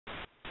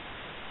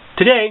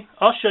Today,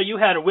 I'll show you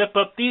how to whip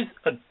up these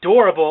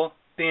adorable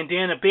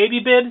bandana baby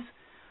bibs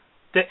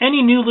that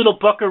any new little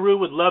buckaroo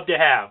would love to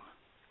have.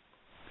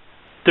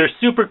 They're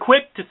super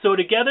quick to sew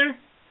together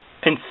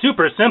and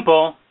super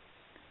simple,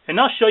 and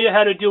I'll show you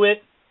how to do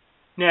it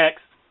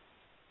next.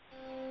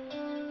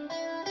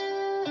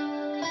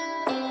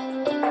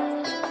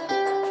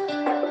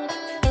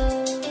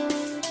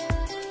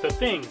 The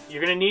things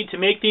you're going to need to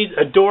make these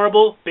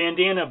adorable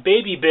bandana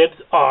baby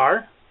bibs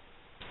are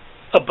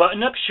a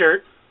button-up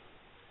shirt.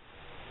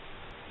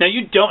 Now,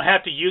 you don't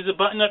have to use a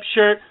button-up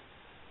shirt,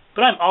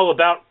 but I'm all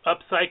about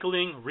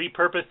upcycling,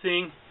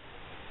 repurposing,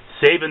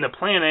 saving the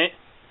planet.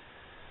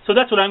 So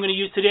that's what I'm going to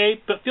use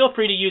today, but feel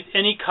free to use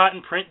any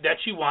cotton print that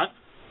you want.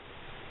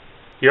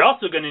 You're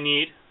also going to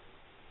need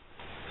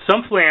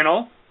some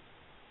flannel.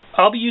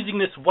 I'll be using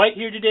this white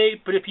here today,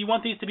 but if you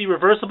want these to be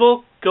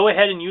reversible, go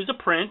ahead and use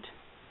a print.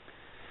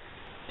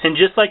 And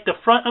just like the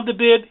front of the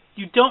bib,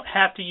 you don't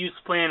have to use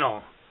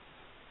flannel.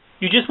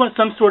 You just want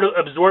some sort of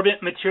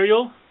absorbent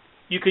material.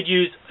 You could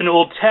use an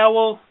old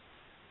towel,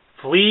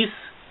 fleece,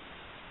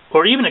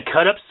 or even a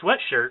cut-up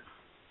sweatshirt.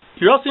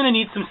 You're also going to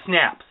need some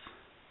snaps.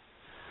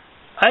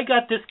 I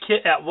got this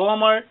kit at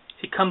Walmart.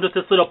 It comes with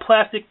this little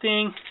plastic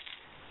thing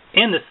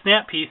and the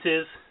snap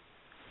pieces.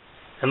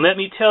 And let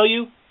me tell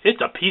you,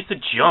 it's a piece of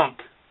junk.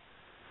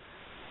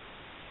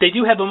 They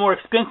do have a more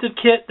expensive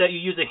kit that you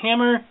use a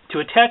hammer to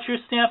attach your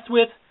snaps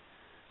with,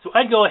 so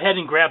I'd go ahead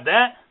and grab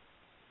that.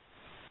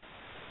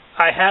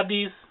 I have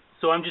these,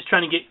 so I'm just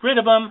trying to get rid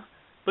of them.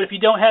 But if you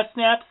don't have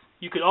snaps,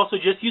 you could also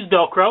just use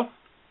Velcro.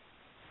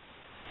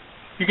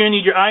 You're going to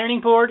need your ironing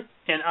board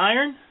and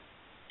iron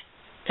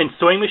and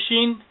sewing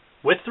machine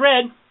with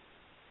thread.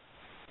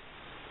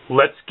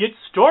 Let's get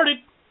started.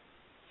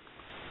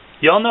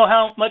 Y'all know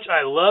how much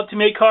I love to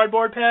make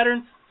cardboard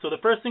patterns, so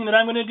the first thing that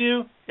I'm going to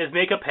do is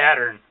make a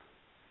pattern.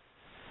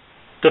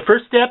 The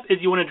first step is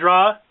you want to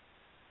draw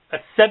a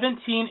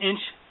 17-inch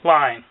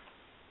line.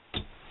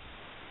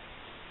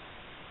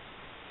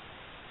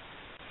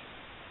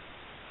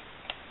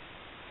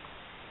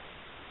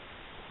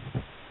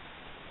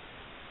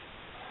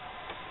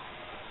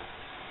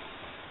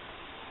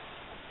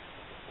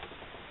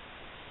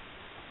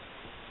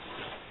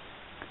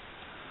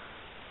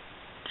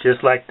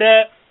 Just like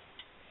that.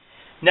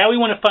 Now we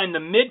want to find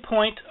the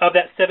midpoint of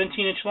that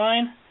 17-inch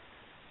line,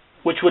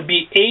 which would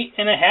be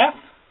 8.5,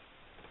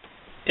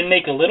 and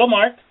make a little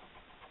mark.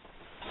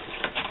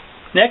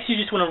 Next, you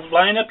just want to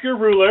line up your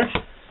ruler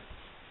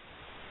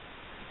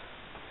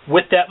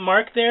with that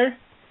mark there,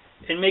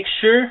 and make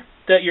sure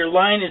that your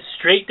line is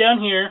straight down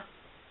here.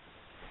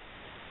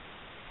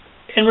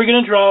 And we're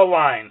going to draw a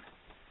line.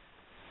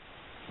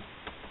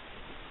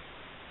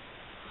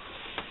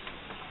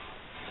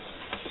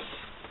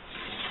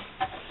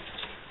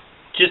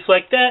 Just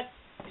like that.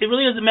 It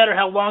really doesn't matter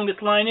how long this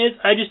line is.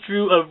 I just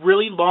drew a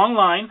really long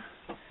line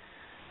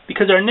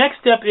because our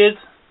next step is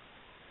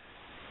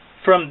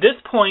from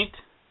this point,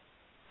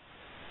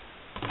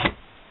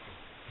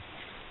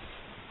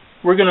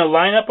 we're going to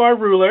line up our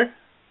ruler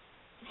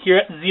here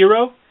at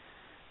 0,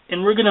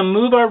 and we're going to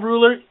move our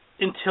ruler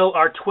until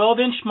our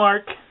 12-inch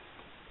mark,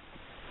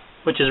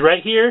 which is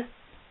right here,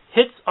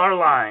 hits our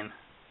line.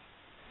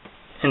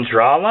 And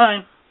draw a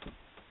line.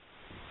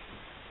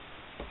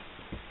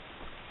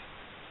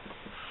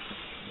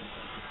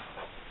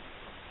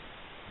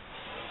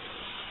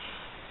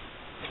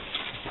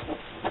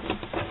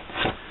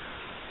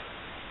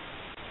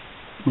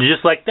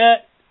 Just like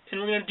that,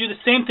 and we're going to do the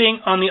same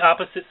thing on the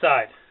opposite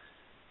side.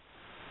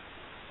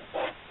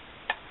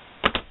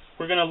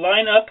 We're going to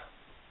line up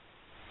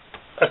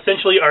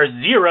essentially our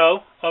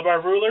 0 of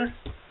our ruler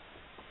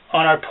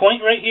on our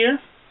point right here,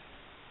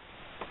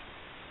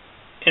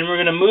 and we're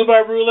going to move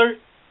our ruler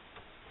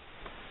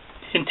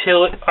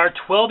until our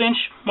 12-inch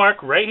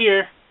mark right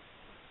here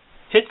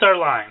hits our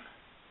line.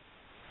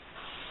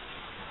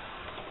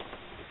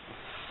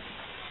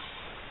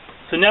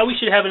 So now we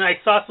should have an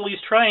isosceles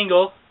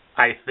triangle.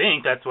 I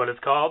think that's what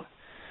it's called.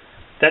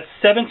 That's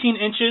 17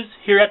 inches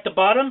here at the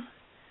bottom,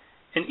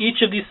 and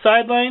each of these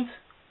sidelines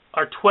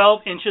are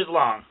 12 inches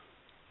long.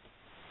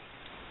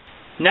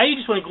 Now you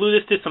just want to glue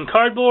this to some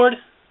cardboard.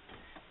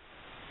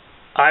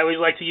 I always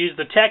like to use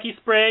the tacky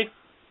spray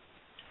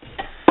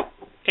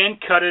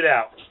and cut it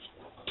out.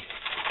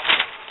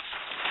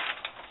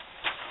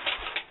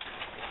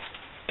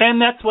 And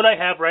that's what I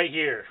have right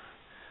here.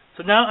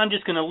 So now I'm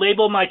just going to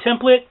label my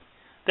template.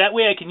 That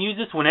way I can use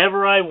this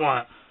whenever I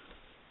want.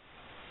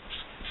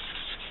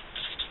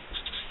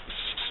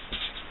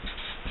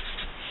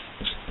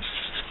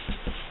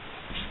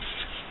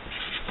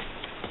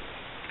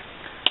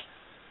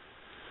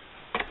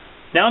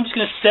 Now I'm just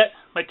going to set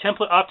my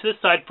template off to the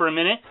side for a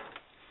minute.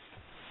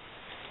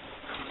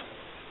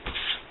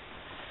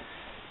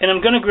 And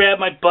I'm going to grab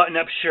my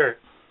button-up shirt.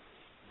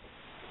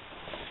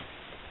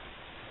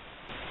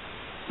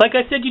 Like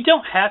I said, you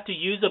don't have to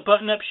use a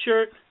button-up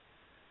shirt,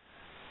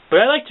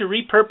 but I like to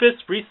repurpose,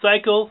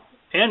 recycle,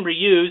 and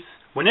reuse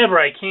whenever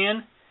I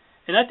can.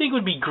 And I think it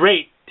would be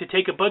great to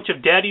take a bunch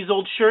of Daddy's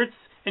old shirts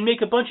and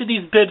make a bunch of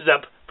these bibs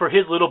up for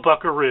his little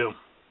buckaroo.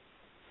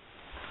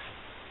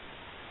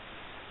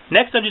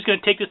 Next, I'm just going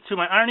to take this to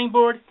my ironing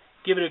board,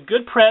 give it a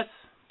good press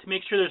to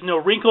make sure there's no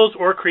wrinkles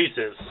or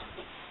creases.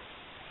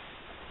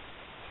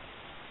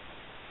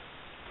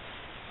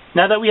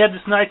 Now that we have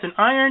this nice and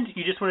ironed,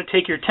 you just want to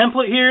take your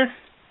template here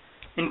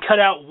and cut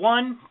out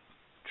one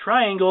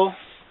triangle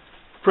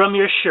from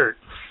your shirt.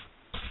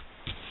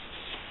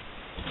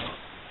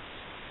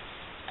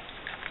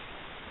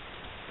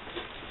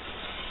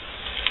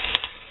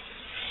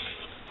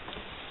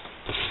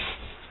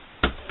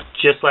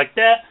 Just like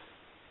that.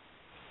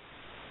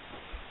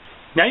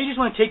 Now you just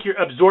want to take your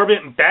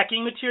absorbent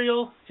backing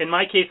material, in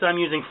my case I'm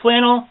using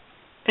flannel,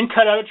 and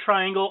cut out a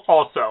triangle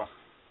also.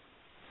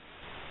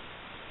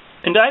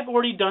 And I've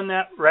already done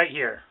that right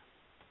here.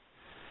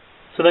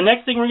 So the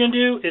next thing we're going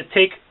to do is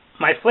take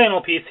my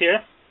flannel piece here.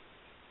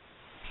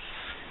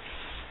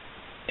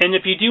 And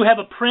if you do have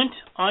a print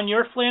on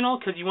your flannel,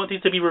 because you want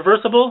these to be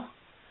reversible,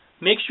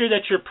 make sure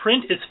that your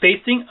print is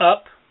facing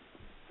up.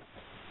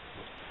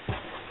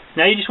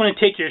 Now you just want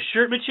to take your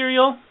shirt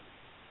material.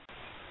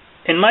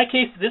 In my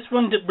case, this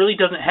one really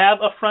doesn't have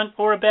a front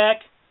or a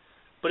back,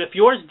 but if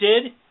yours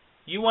did,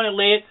 you want to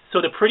lay it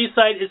so the pretty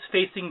side is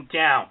facing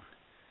down.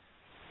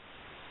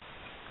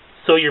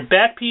 So your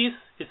back piece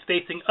is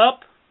facing up,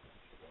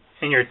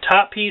 and your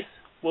top piece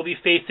will be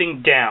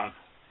facing down.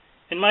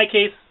 In my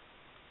case,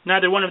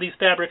 neither one of these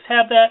fabrics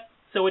have that,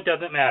 so it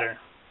doesn't matter.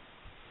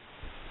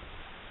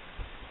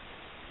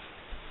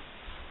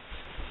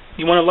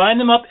 You want to line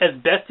them up as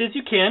best as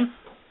you can.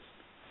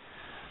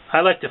 I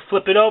like to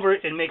flip it over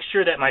and make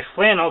sure that my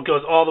flannel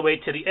goes all the way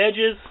to the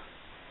edges,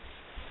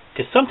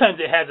 because sometimes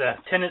it has a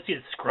tendency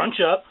to scrunch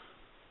up.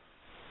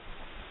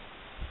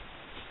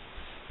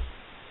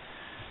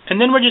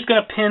 And then we're just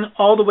going to pin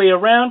all the way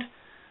around,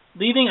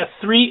 leaving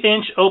a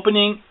 3-inch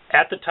opening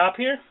at the top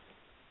here.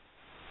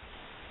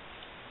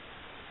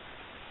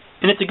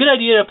 And it's a good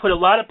idea to put a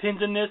lot of pins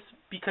in this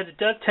because it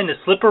does tend to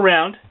slip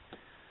around.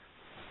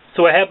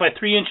 So I have my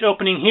 3-inch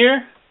opening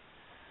here.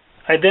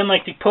 I then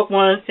like to put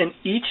one in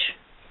each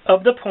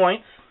of the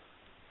points.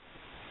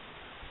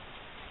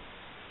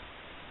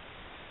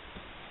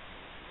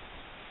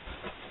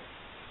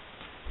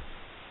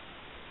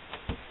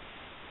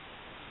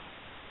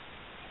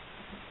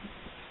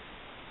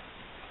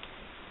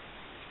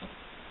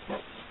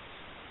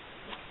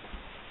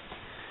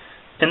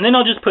 And then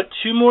I'll just put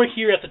 2 more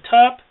here at the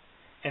top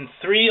and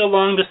 3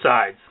 along the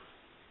sides.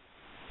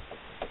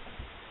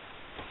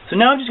 So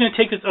now I'm just going to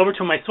take this over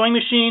to my sewing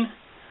machine.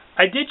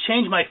 I did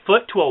change my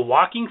foot to a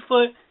walking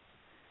foot,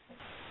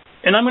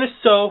 and I'm going to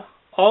sew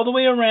all the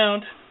way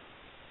around,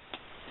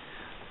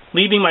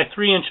 leaving my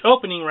 3-inch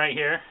opening right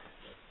here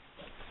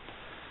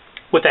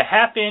with a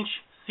 1/2-inch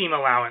seam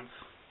allowance.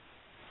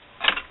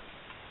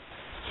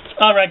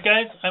 Alright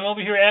guys, I'm over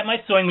here at my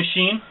sewing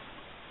machine.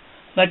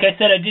 Like I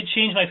said, I did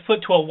change my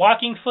foot to a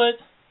walking foot.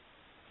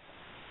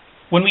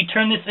 When we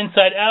turn this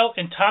inside out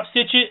and top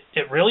stitch it,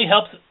 it really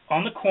helps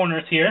on the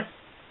corners here.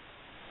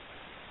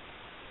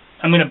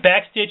 I'm going to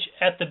back stitch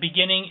at the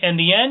beginning and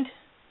the end.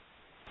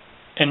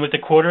 And with the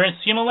 1/4-inch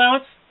seam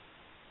allowance,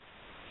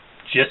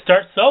 just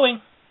start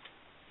sewing.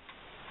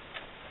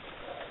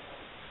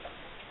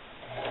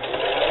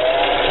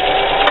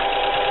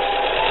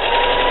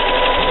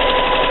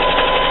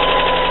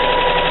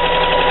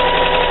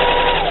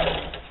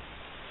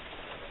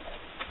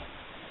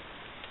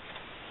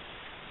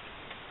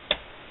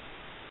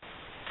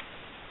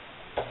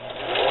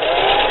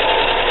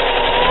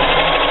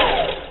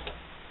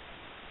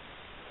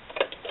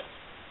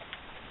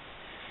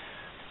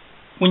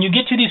 When you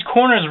get to these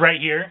corners right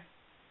here,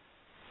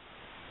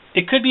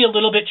 it could be a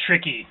little bit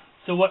tricky.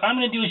 So what I'm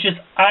going to do is just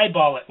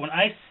eyeball it. When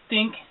I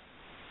think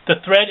the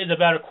thread is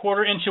about a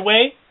 1/4 inch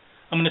away,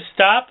 I'm going to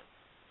stop,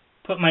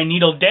 put my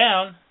needle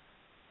down,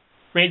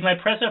 raise my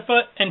presser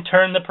foot, and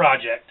turn the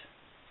project.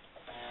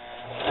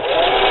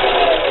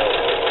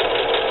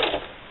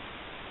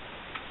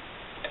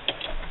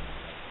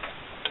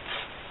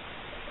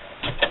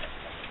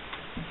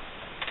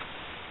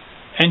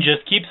 And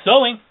just keep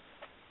sewing.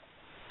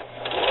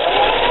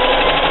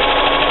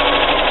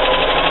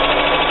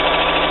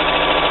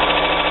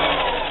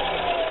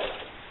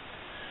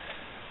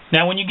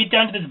 Now when you get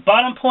down to this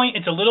bottom point,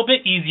 it's a little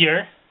bit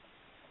easier.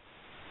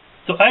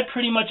 So I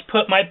pretty much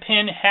put my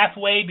pin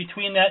halfway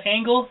between that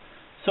angle.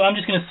 So I'm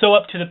just going to sew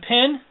up to the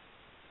pin,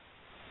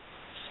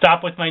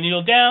 stop with my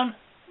needle down,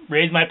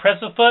 raise my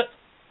presser foot,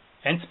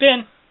 and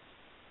spin.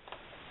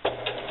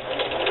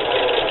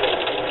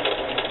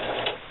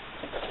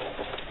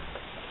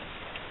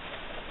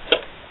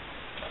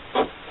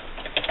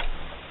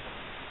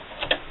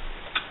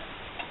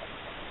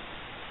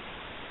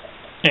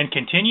 And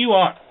continue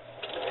on.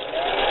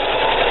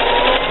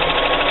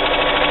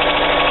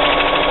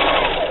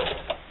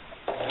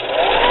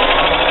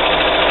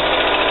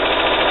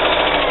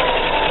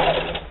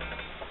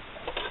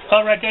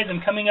 Alright guys,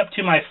 I'm coming up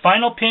to my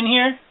final pin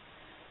here,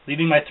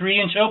 leaving my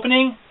 3-inch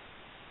opening.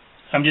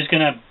 I'm just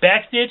going to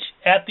backstitch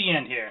at the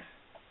end here.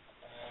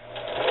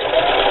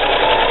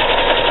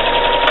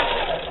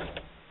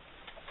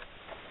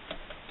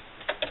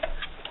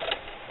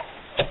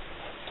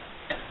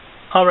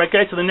 Alright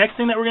guys, so the next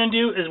thing that we're going to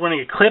do is we're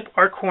going to clip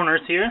our corners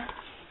here.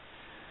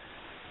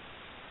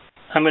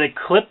 I'm going to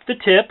clip the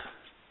tip.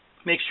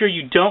 Make sure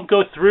you don't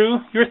go through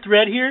your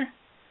thread here.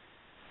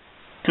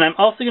 And I'm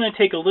also going to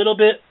take a little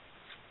bit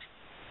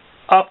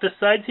off the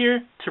sides here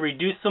to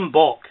reduce some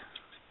bulk.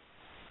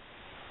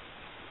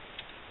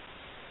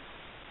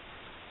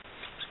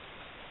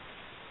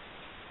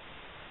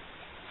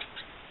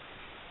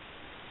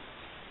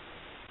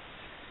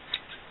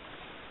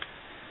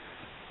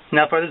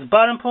 Now for this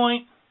bottom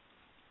point,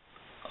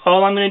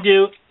 all I'm going to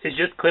do is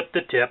just clip the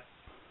tip.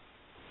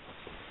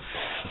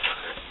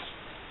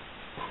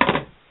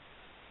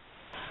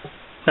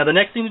 Now the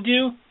next thing to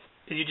do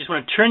is you just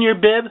want to turn your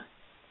bib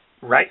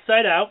right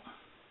side out.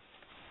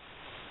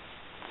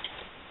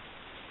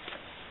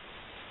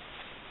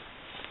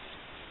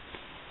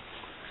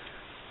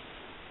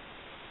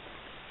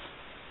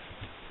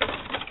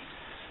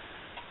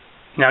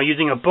 Now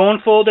using a bone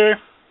folder,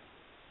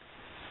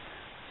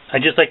 I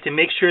just like to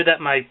make sure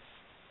that my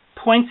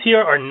points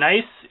here are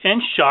nice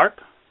and sharp.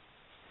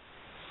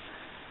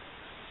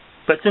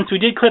 But since we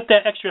did clip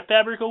that extra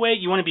fabric away,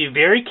 you want to be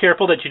very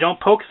careful that you don't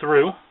poke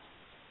through.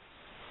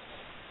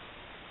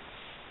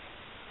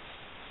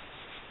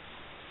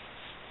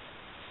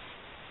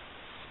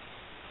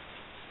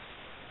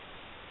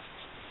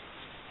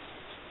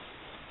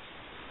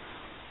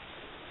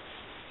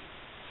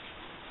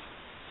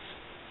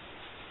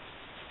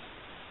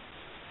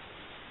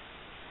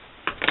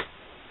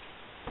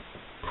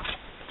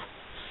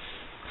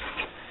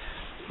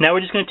 Now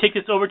we're just going to take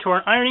this over to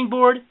our ironing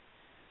board,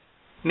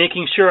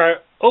 making sure our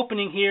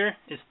opening here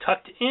is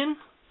tucked in,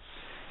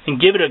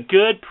 and give it a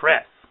good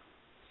press.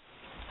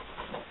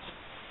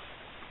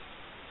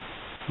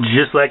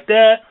 Just like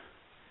that.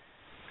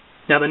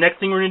 Now the next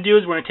thing we're going to do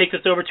is we're going to take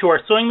this over to our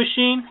sewing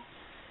machine,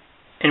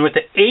 and with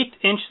the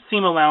 1/8 inch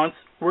seam allowance,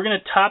 we're going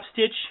to top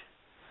stitch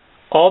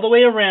all the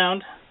way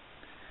around,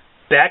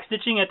 back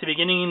stitching at the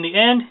beginning and the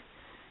end,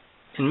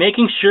 and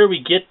making sure we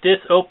get this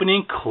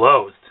opening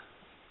closed.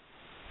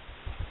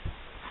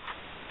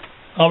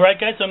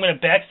 Alright guys, so I'm going to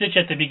back stitch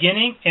at the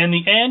beginning and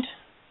the end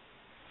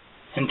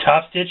and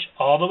top stitch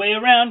all the way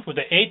around with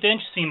the 1/8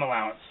 inch seam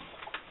allowance.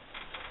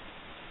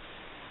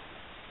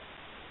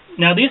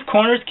 Now these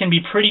corners can be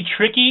pretty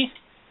tricky,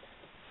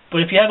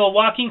 but if you have a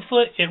walking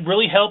foot, it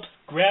really helps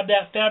grab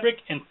that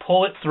fabric and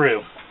pull it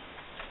through.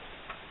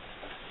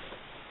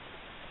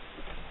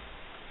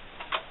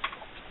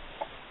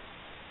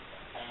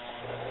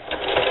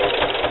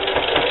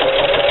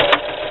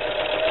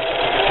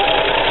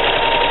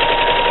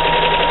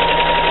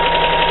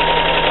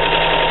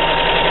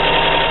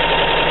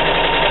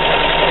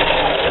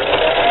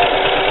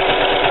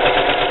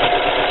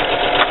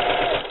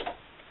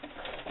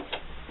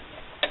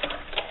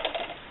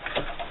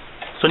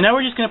 So now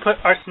we're just going to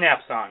put our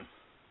snaps on.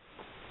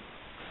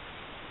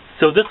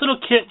 So this little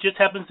kit just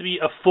happens to be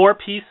a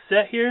 4-piece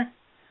set here.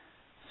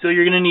 So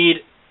you're going to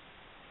need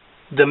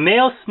the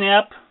male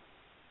snap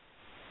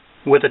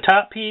with the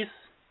top piece,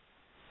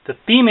 the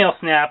female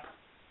snap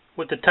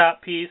with the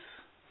top piece,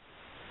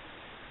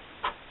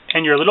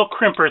 and your little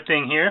crimper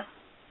thing here.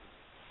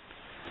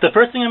 The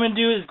first thing I'm going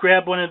to do is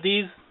grab one of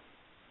these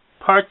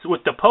parts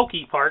with the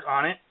pokey part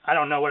on it. I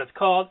don't know what it's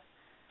called.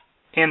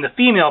 And the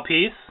female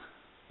piece.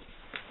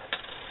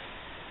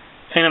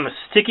 And I'm going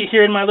to stick it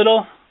here in my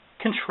little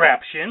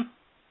contraption.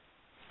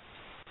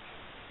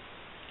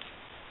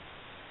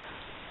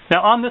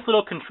 Now on this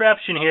little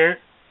contraption here,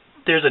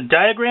 there's a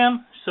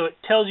diagram, so it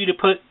tells you to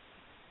put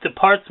the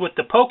parts with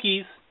the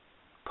pokey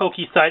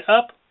side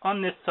up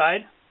on this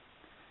side,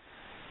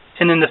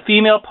 and then the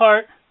female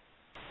part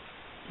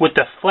with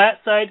the flat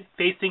side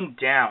facing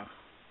down.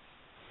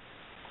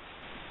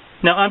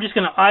 Now I'm just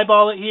going to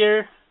eyeball it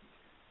here.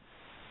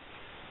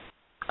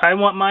 I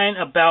want mine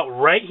about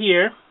right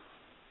here.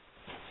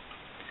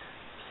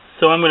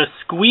 So I'm going to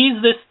squeeze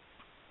this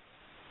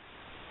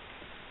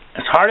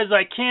as hard as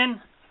I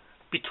can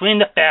between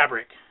the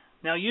fabric.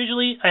 Now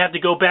usually I have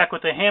to go back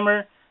with a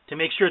hammer to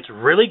make sure it's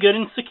really good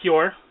and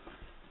secure.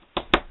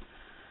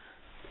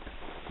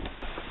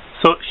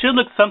 So it should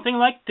look something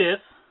like this.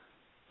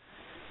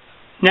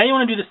 Now you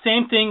want to do the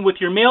same thing with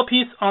your male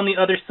piece on the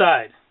other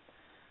side.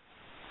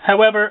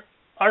 However,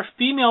 our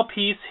female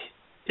piece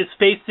is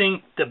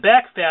facing the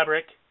back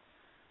fabric,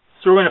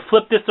 so we're going to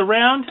flip this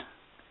around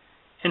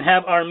and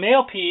have our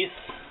male piece,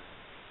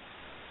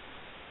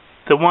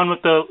 the one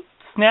with the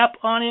snap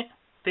on it,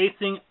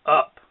 facing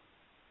up.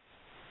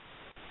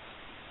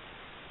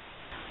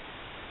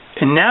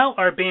 And now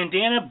our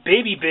bandana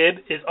baby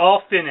bib is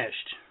all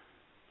finished.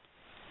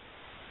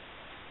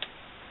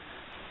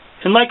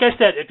 And like I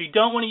said, if you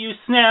don't want to use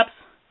snaps,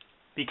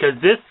 because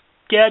this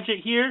gadget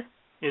here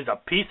is a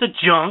piece of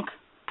junk,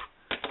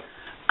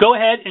 go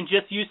ahead and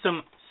just use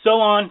some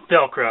sew-on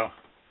Velcro.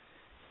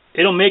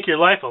 It'll make your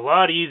life a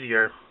lot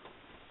easier.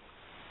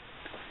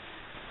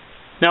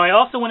 Now I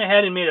also went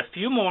ahead and made a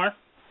few more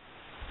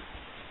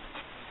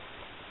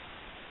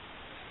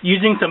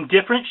using some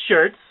different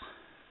shirts,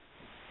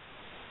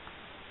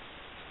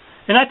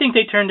 and I think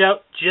they turned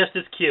out just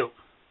as cute.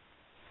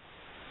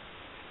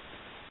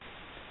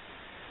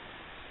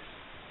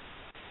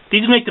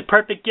 These make the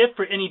perfect gift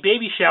for any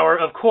baby shower,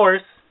 of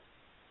course.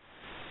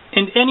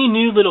 And any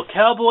new little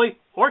cowboy,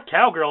 or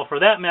cowgirl for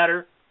that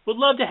matter, would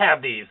love to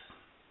have these.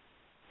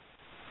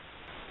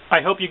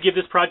 I hope you give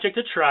this project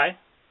a try.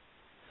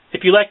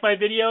 If you like my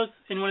videos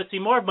and want to see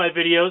more of my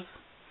videos,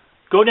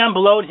 go down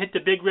below and hit the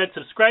big red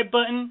subscribe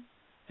button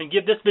and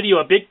give this video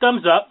a big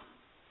thumbs up.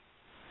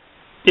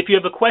 If you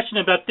have a question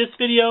about this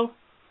video,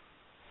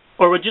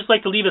 or would just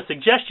like to leave a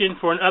suggestion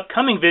for an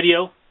upcoming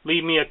video,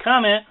 leave me a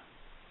comment.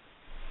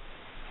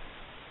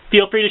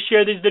 Feel free to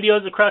share these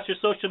videos across your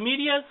social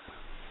medias.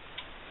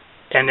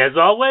 And as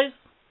always,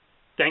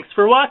 thanks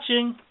for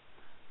watching.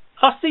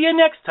 I'll see you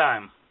next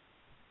time.